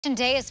Election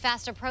day is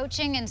fast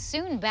approaching, and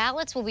soon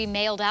ballots will be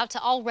mailed out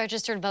to all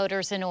registered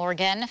voters in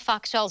Oregon.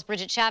 Fox 12's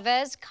Bridget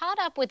Chavez caught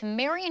up with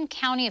Marion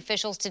County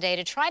officials today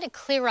to try to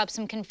clear up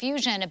some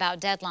confusion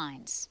about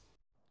deadlines.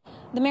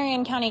 The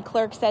Marion County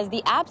clerk says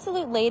the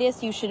absolute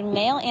latest you should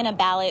mail in a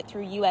ballot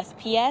through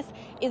USPS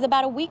is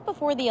about a week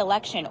before the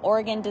election.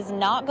 Oregon does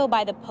not go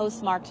by the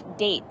postmarked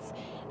dates.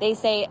 They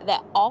say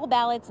that all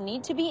ballots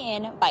need to be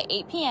in by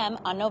 8 p.m.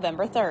 on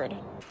November 3rd.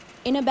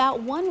 In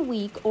about 1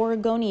 week,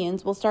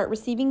 Oregonians will start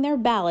receiving their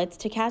ballots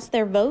to cast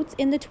their votes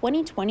in the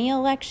 2020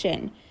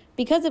 election.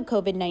 Because of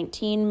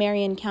COVID-19,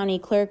 Marion County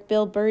Clerk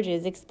Bill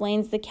Burgess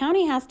explains the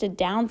county has to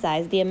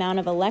downsize the amount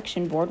of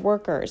election board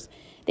workers.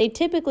 They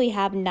typically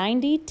have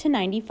 90 to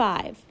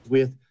 95.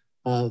 With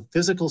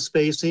physical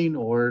spacing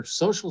or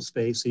social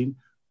spacing,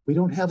 we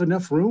don't have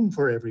enough room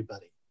for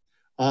everybody.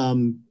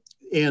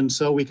 And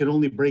so we can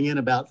only bring in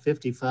about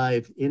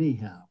 55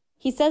 anyhow.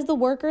 He says the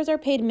workers are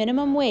paid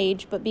minimum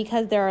wage, but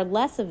because there are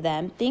less of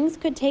them, things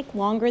could take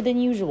longer than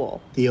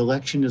usual. The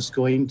election is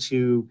going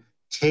to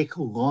take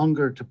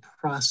longer to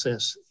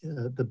process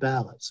the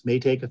ballots. May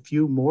take a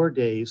few more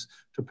days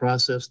to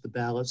process the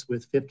ballots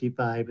with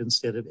 55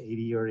 instead of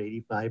 80 or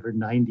 85 or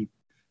 90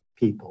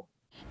 people.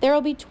 There will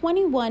be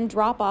 21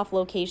 drop-off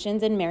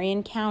locations in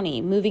Marion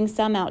County, moving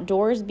some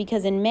outdoors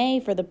because in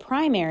May for the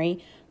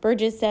primary,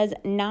 Burgess says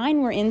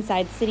 9 were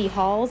inside city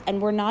halls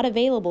and were not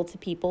available to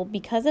people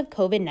because of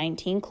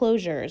COVID-19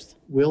 closures.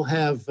 We'll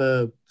have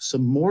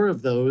some more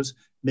of those,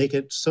 make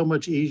it so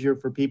much easier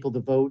for people to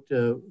vote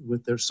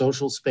with their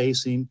social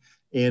spacing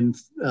and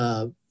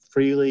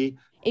freely.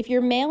 If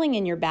you're mailing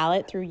in your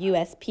ballot through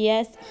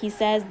USPS, he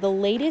says the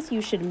latest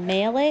you should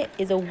mail it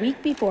is a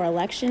week before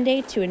Election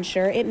Day to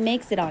ensure it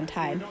makes it on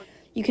time.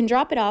 You can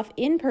drop it off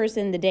in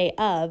person the day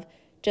of.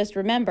 Just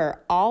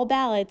remember, all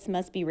ballots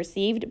must be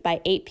received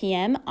by 8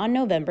 p.m. on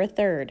November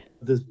 3rd.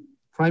 The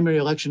primary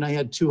election, I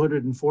had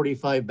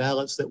 245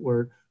 ballots that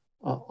were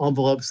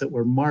envelopes that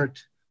were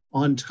marked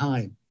on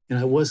time, and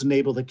I wasn't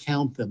able to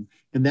count them.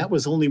 And that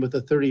was only with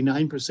a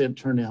 39%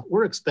 turnout.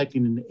 We're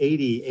expecting an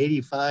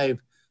 85%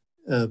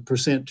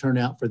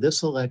 turnout for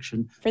this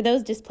election. For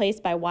those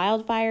displaced by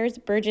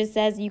wildfires, Burgess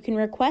says you can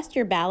request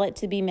your ballot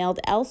to be mailed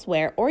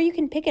elsewhere, or you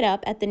can pick it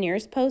up at the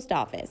nearest post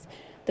office.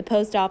 The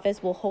post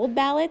office will hold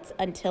ballots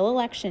until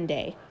Election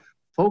Day.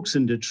 Folks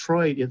in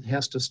Detroit, it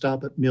has to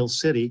stop at Mill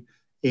City,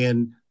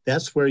 and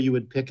that's where you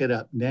would pick it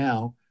up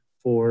now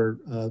for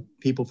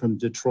people from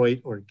Detroit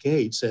or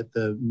Gates at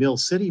the Mill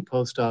City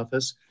post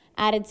office.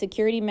 Added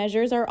security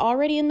measures are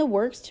already in the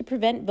works to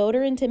prevent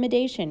voter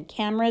intimidation.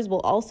 Cameras will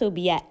also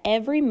be at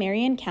every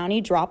Marion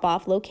County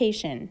drop-off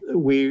location.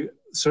 We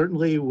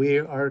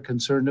are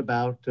concerned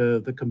about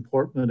the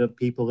comportment of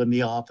people in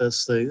the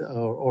office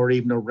or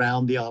even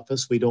around the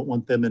office. We don't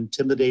want them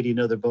intimidating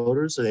other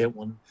voters. They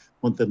don't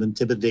want them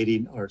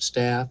intimidating our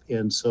staff,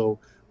 and so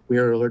we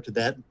are alert to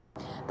that.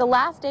 The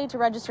last day to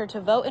register to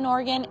vote in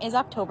Oregon is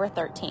October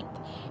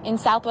 13th. In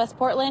Southwest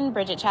Portland,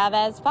 Bridget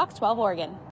Chavez, Fox 12 Oregon.